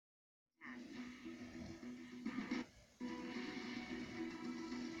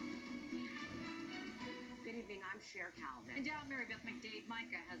Cher Calvin. And down Mary Beth McDade,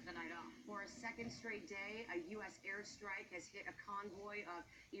 Micah has the night off. For a second straight day, a U.S. airstrike has hit a convoy of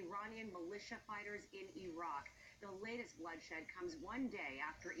Iranian militia fighters in Iraq. The latest bloodshed comes one day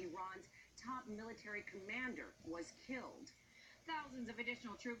after Iran's top military commander was killed. Thousands of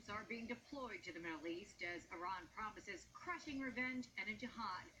additional troops are being deployed to the Middle East as Iran promises crushing revenge and a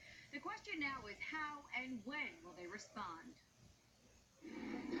jihad. The question now is how and when will they respond?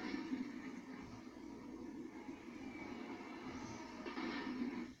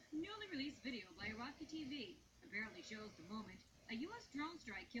 Newly released video by Iraqi TV apparently shows the moment a U.S. drone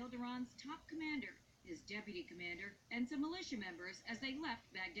strike killed Iran's top commander, his deputy commander, and some militia members as they left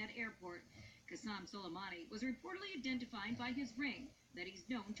Baghdad airport. Qasem Soleimani was reportedly identified by his ring that he's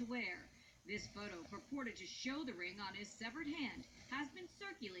known to wear. This photo, purported to show the ring on his severed hand, has been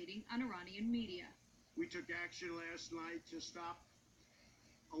circulating on Iranian media. We took action last night to stop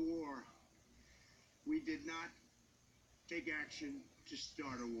a war. We did not take action to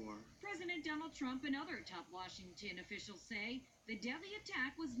start a war. President Donald Trump and other top Washington officials say the deadly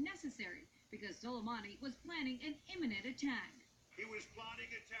attack was necessary because Soleimani was planning an imminent attack. He was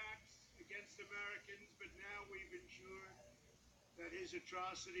plotting attacks against Americans, but now we've ensured that his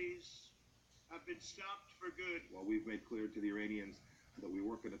atrocities have been stopped for good. Well, we've made clear to the Iranians that we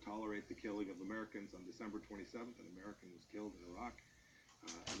weren't going to tolerate the killing of Americans. On December 27th, an American was killed in Iraq.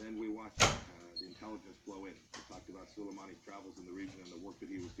 And then we watched the intelligence flow in. We talked about Soleimani's travels in the region and the work that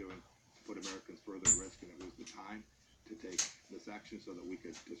he was doing to put Americans further at risk, and it was the time to take this action so that we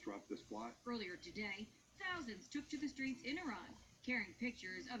could disrupt this plot. Earlier today, thousands took to the streets in Iran, carrying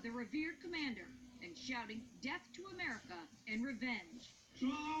pictures of the revered commander and shouting death to America and revenge.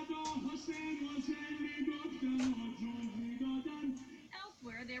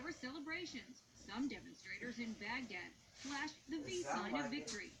 Elsewhere, there were celebrations. Some demonstrators in Baghdad flashed the V sign of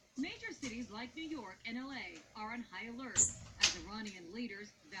victory. Major cities like New York and LA are on high alert as Iranian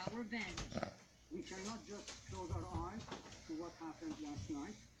leaders vow revenge. We cannot just close our eyes to what happened last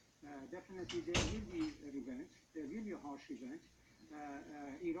night. Definitely there will be a revenge. There will be a harsh revenge.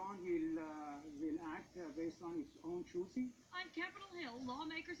 Iran will act based on its own choosing. On Capitol Hill,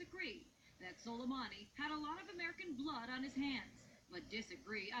 lawmakers agree that Soleimani had a lot of American blood on his hands, but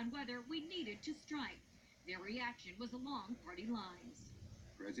disagree on whether we needed to strike. Their reaction was along party lines.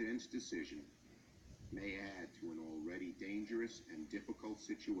 President's decision may add to an already dangerous and difficult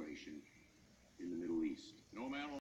situation in the Middle East. No matter